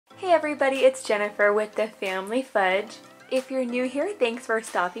everybody, it's Jennifer with the Family Fudge. If you're new here, thanks for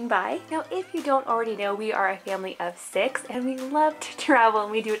stopping by. Now, if you don't already know, we are a family of 6 and we love to travel and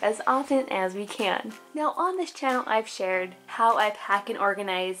we do it as often as we can. Now, on this channel, I've shared how I pack and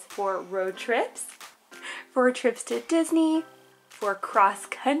organize for road trips, for trips to Disney, for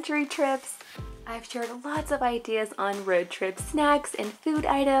cross-country trips. I've shared lots of ideas on road trip snacks and food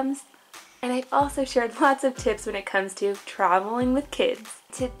items. And I've also shared lots of tips when it comes to traveling with kids.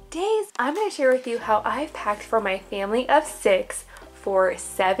 I'm going to share with you how I've packed for my family of 6 for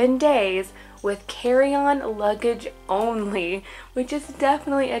 7 days with carry-on luggage only, which is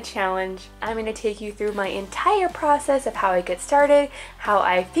definitely a challenge. I'm going to take you through my entire process of how I get started, how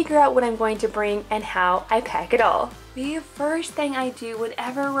I figure out what I'm going to bring, and how I pack it all. The first thing I do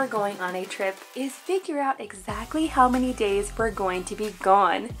whenever we're going on a trip is figure out exactly how many days we're going to be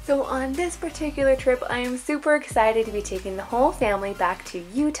gone. So on this particular trip, I am super excited to be taking the whole family back to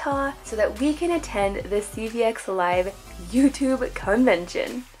Utah so that we can attend the CVX Live YouTube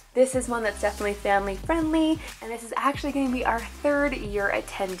convention. This is one that's definitely family friendly, and this is actually going to be our 3rd year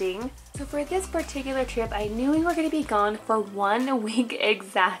attending. So for this particular trip, I knew we were going to be gone for 1 week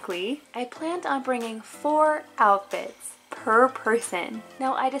exactly. I planned on bringing 4 outfits per person.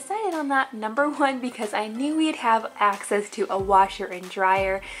 Now I decided on that, number 1, because I knew we'd have access to a washer and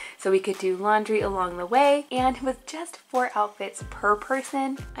dryer so we could do laundry along the way, and with just 4 outfits per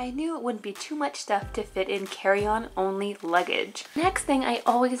person, I knew it wouldn't be too much stuff to fit in carry-on only luggage. Next thing I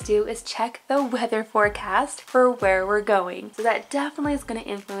always do is check the weather forecast for where we're going, so that definitely is going to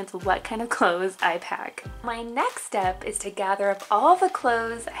influence what kind of clothes I pack. My next step is to gather up all the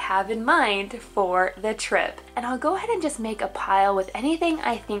clothes I have in mind for the trip, and I'll go ahead and just make a pile with anything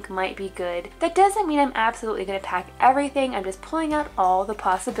I think might be good. That doesn't mean I'm absolutely going to pack everything, I'm just pulling out all the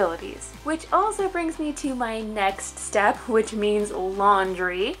possibilities. Which also brings me to my next step, which means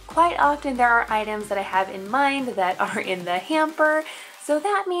laundry. Quite often there are items that I have in mind that are in the hamper, so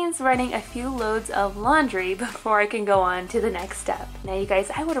that means running a few loads of laundry before I can go on to the next step. Now you guys,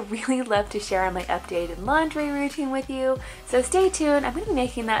 I would really love to share my updated laundry routine with you, so stay tuned. I'm going to be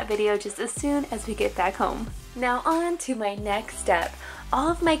making that video just as soon as we get back home. Now on to my next step. All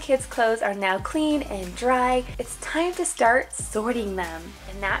of my kids' clothes are now clean and dry. It's time to start sorting them.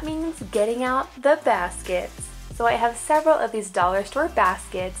 And that means getting out the baskets. So I have several of these dollar store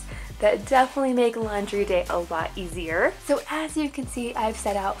baskets that definitely make laundry day a lot easier. So as you can see, I've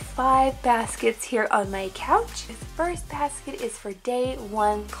set out 5 baskets here on my couch. This first basket is for day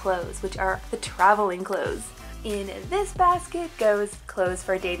 1 clothes, which are the traveling clothes. In this basket goes clothes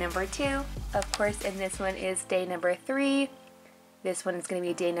for day number 2. Of course, in this one is day number 3. This one is going to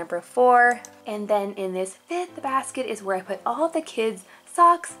be day number 4. And then in this 5th basket is where I put all the kids'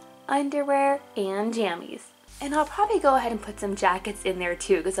 socks, underwear, and jammies. And I'll probably go ahead and put some jackets in there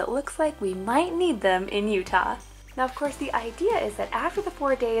too, because it looks like we might need them in Utah. Now of course the idea is that after the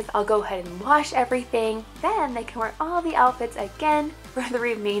 4 days, I'll go ahead and wash everything, then they can wear all the outfits again for the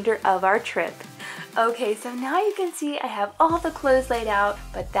remainder of our trip. Okay, so now you can see I have all the clothes laid out,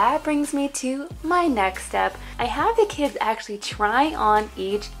 but that brings me to my next step. I have the kids actually try on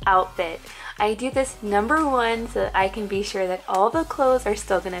each outfit. I do this number 1 so that I can be sure that all the clothes are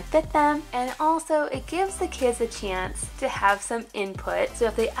still going to fit them, and also it gives the kids a chance to have some input, so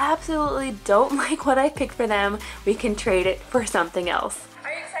if they absolutely don't like what I picked for them, we can trade it for something else.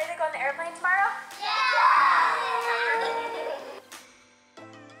 Are you excited to go on the airplane tomorrow?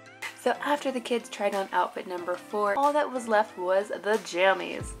 So after the kids tried on outfit number 4, all that was left was the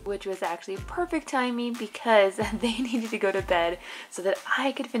jammies, which was actually perfect timing because they needed to go to bed so that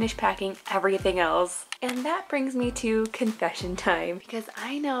I could finish packing everything else. And that brings me to confession time, because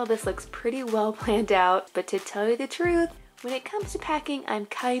I know this looks pretty well planned out, but to tell you the truth, when it comes to packing, I'm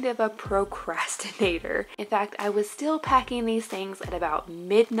kind of a procrastinator. In fact, I was still packing these things at about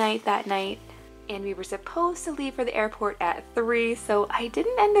midnight that night, and we were supposed to leave for the airport at 3, so I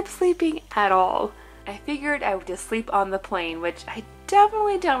didn't end up sleeping at all. I figured I would just sleep on the plane, which I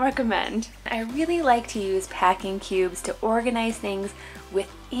definitely don't recommend. I really like to use packing cubes to organize things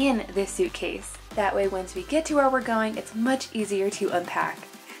within the suitcase. That way once we get to where we're going, it's much easier to unpack.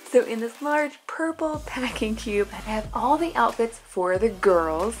 So in this large purple packing cube, I have all the outfits for the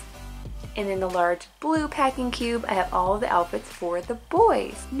girls. And in the large blue packing cube, I have all the outfits for the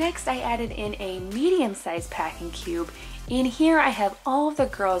boys. Next, I added in a medium-sized packing cube. In here, I have all of the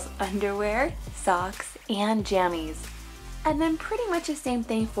girls' underwear, socks, and jammies. And then pretty much the same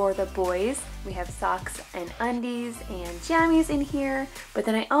thing for the boys. We have socks and undies and jammies in here, but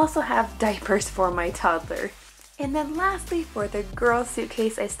then I also have diapers for my toddler. And then lastly, for the girls'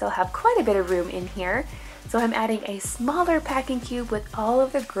 suitcase, I still have quite a bit of room in here. So I'm adding a smaller packing cube with all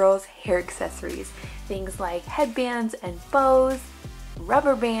of the girls' hair accessories. Things like headbands and bows,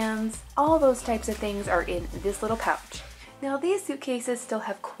 rubber bands, all those types of things are in this little pouch. Now these suitcases still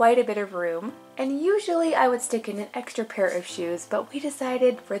have quite a bit of room, and usually I would stick in an extra pair of shoes, but we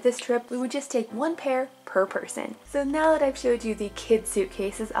decided for this trip we would just take one pair per person. So now that I've showed you the kids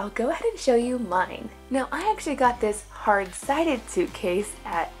suitcases, I'll go ahead and show you mine. Now I actually got this hard-sided suitcase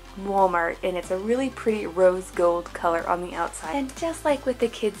at Walmart, and it's a really pretty rose gold color on the outside. And just like with the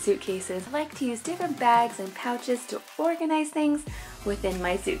kids suitcases, I like to use different bags and pouches to organize things within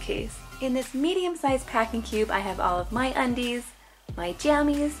my suitcase. In this medium-sized packing cube, I have all of my undies, my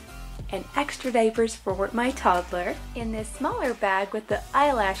jammies, and extra diapers for my toddler. In this smaller bag with the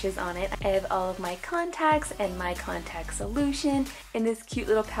eyelashes on it, I have all of my contacts and my contact solution. In this cute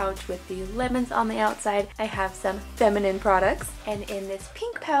little pouch with the lemons on the outside, I have some feminine products. And in this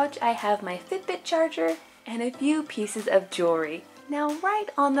pink pouch, I have my Fitbit charger and a few pieces of jewelry. Now right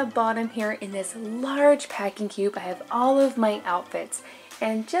on the bottom here in this large packing cube, I have all of my outfits.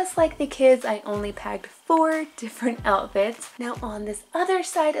 And just like the kids, I only packed 4 different outfits. Now on this other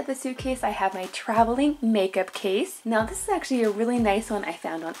side of the suitcase, I have my traveling makeup case. Now this is actually a really nice one I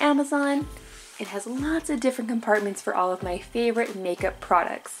found on Amazon. It has lots of different compartments for all of my favorite makeup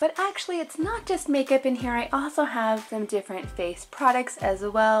products. But actually it's not just makeup in here, I also have some different face products as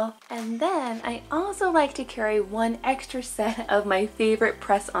well. And then I also like to carry one extra set of my favorite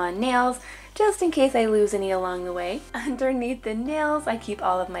press-on nails, just in case I lose any along the way. Underneath the nails, I keep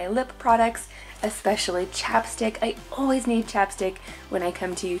all of my lip products, especially chapstick. I always need chapstick when I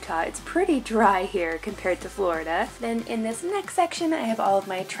come to Utah. It's pretty dry here compared to Florida. Then in this next section, I have all of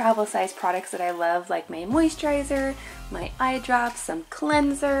my travel size products that I love, like my moisturizer, my eye drops, some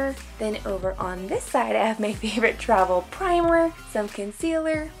cleanser. Then over on this side, I have my favorite travel primer, some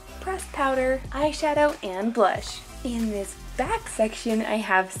concealer, pressed powder, eyeshadow, and blush. In this back section, I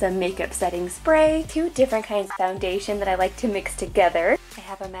have some makeup setting spray, 2 different kinds of foundation that I like to mix together. I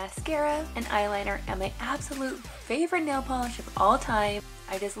have a mascara, an eyeliner, and my absolute favorite nail polish of all time.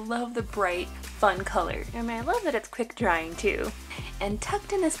 I just love the bright, fun color. And I love that it's quick drying too. And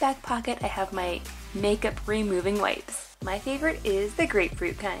tucked in this back pocket, I have my makeup removing wipes. My favorite is the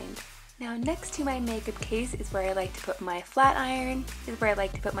grapefruit kind. Now next to my makeup case is where I like to put my flat iron, is where I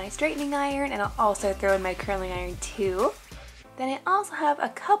like to put my straightening iron, and I'll also throw in my curling iron too. Then I also have a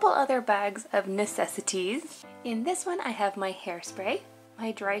couple other bags of necessities. In this one I have my hairspray,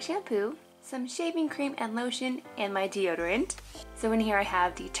 my dry shampoo, some shaving cream and lotion, and my deodorant. So in here I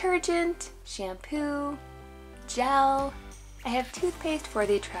have detergent, shampoo, gel, I have toothpaste for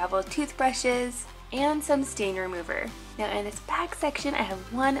the travel toothbrushes, and some stain remover. Now in this bag section I have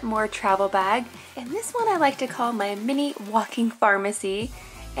one more travel bag, and this one I like to call my mini walking pharmacy.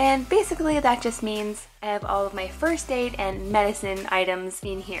 And basically that just means I have all of my first aid and medicine items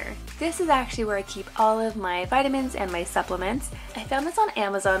in here. This is actually where I keep all of my vitamins and my supplements. I found this on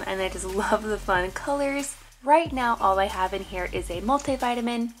Amazon and I just love the fun colors. Right now all I have in here is a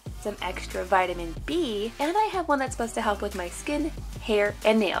multivitamin, some extra vitamin B, and I have one that's supposed to help with my skin, hair,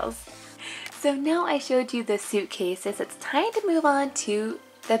 and nails. So now I showed you the suitcases, it's time to move on to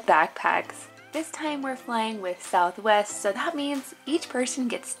the backpacks. This time we're flying with Southwest, so that means each person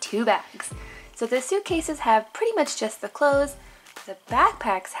gets 2 bags. So the suitcases have pretty much just the clothes. The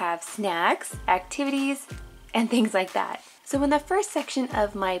backpacks have snacks, activities, and things like that. So in the first section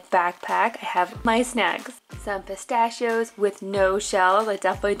of my backpack, I have my snacks. Some pistachios with no shells. I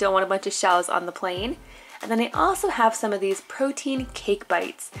definitely don't want a bunch of shells on the plane. And then I also have some of these protein cake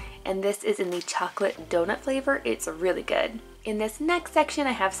bites, and this is in the chocolate donut flavor. It's really good. In this next section,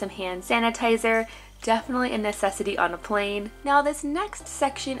 I have some hand sanitizer, definitely a necessity on a plane. Now this next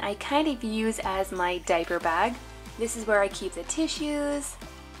section I kind of use as my diaper bag. This is where I keep the tissues,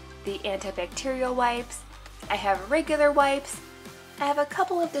 the antibacterial wipes, I have regular wipes, I have a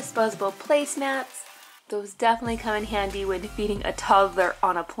couple of disposable placemats. Those definitely come in handy when feeding a toddler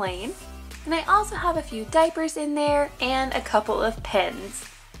on a plane. And I also have a few diapers in there and a couple of pens.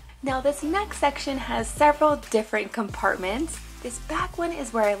 Now this next section has several different compartments. This back one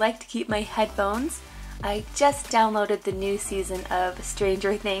is where I like to keep my headphones. I just downloaded the new season of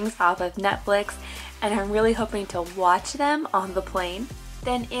Stranger Things off of Netflix, and I'm really hoping to watch them on the plane.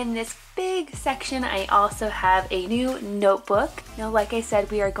 Then in this big section I also have a new notebook. Now like I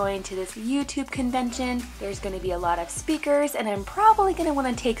said, we are going to this YouTube convention. There's going to be a lot of speakers and I'm probably going to want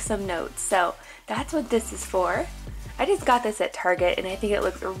to take some notes, so that's what this is for. I just got this at Target and I think it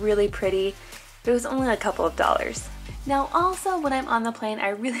looks really pretty. It was only a couple of dollars. Now also when I'm on the plane, I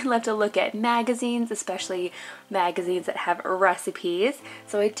really love to look at magazines, especially magazines that have recipes.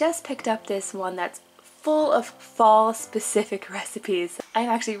 So I just picked up this one that's full of fall specific recipes. I'm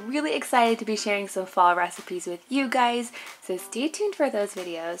actually really excited to be sharing some fall recipes with you guys, so stay tuned for those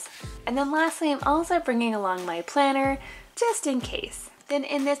videos. And then lastly, I'm also bringing along my planner just in case. Then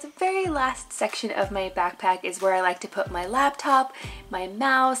in this very last section of my backpack is where I like to put my laptop, my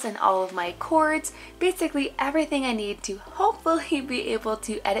mouse, and all of my cords, basically everything I need to hopefully be able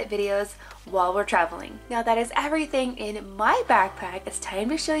to edit videos while we're traveling. Now that is everything in my backpack. It's time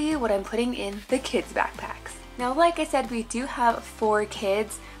to show you what I'm putting in the kids' backpacks. Now like I said, we do have 4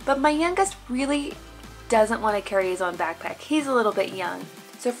 kids, but my youngest really doesn't want to carry his own backpack. He's a little bit young.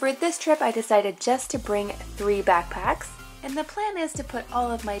 So for this trip I decided just to bring 3 backpacks. And the plan is to put all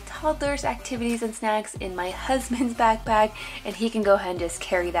of my toddler's activities and snacks in my husband's backpack, and he can go ahead and just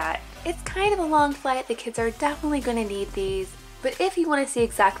carry that. It's kind of a long flight, the kids are definitely going to need these, but if you want to see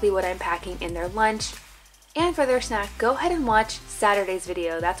exactly what I'm packing in their lunch and for their snack, go ahead and watch Saturday's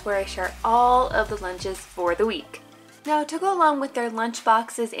video. That's where I share all of the lunches for the week. Now to go along with their lunch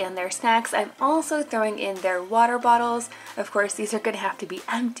boxes and their snacks, I'm also throwing in their water bottles. Of course, these are going to have to be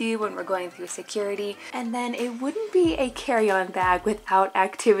empty when we're going through security. And then it wouldn't be a carry-on bag without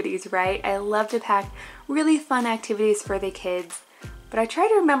activities, right? I love to pack really fun activities for the kids, but I try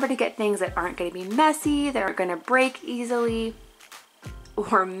to remember to get things that aren't going to be messy, that aren't going to break easily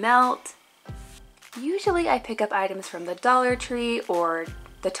or melt. Usually I pick up items from the Dollar Tree or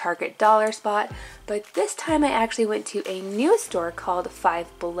the Target dollar spot, but this time I actually went to a new store called Five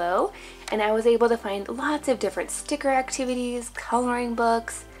Below, and I was able to find lots of different sticker activities, coloring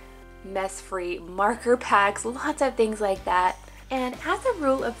books, mess-free marker packs, lots of things like that. And as a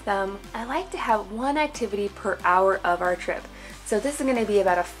rule of thumb, I like to have 1 activity per hour of our trip. So this is going to be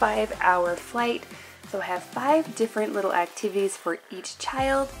about a 5-hour flight. So I have 5 different little activities for each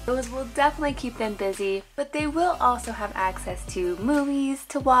child. Those will definitely keep them busy, but they will also have access to movies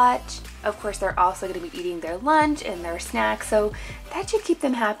to watch. Of course, they're also going to be eating their lunch and their snacks, so that should keep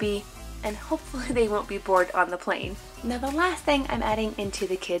them happy, and hopefully they won't be bored on the plane. Now the last thing I'm adding into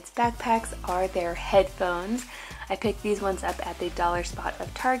the kids' backpacks are their headphones. I picked these ones up at the dollar spot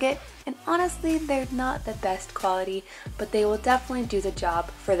of Target, and honestly they're not the best quality, but they will definitely do the job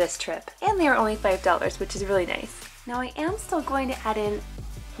for this trip. And they are only $5, which is really nice. Now I am still going to add in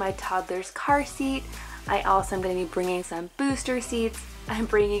my toddler's car seat. I also am going to be bringing some booster seats. I'm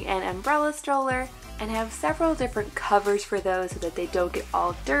bringing an umbrella stroller, and have several different covers for those so that they don't get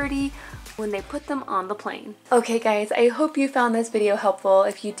all dirty when they put them on the plane. Okay guys, I hope you found this video helpful.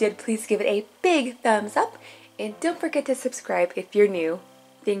 If you did, please give it a big thumbs up. And don't forget to subscribe if you're new.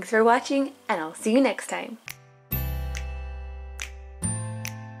 Thanks for watching, and I'll see you next time.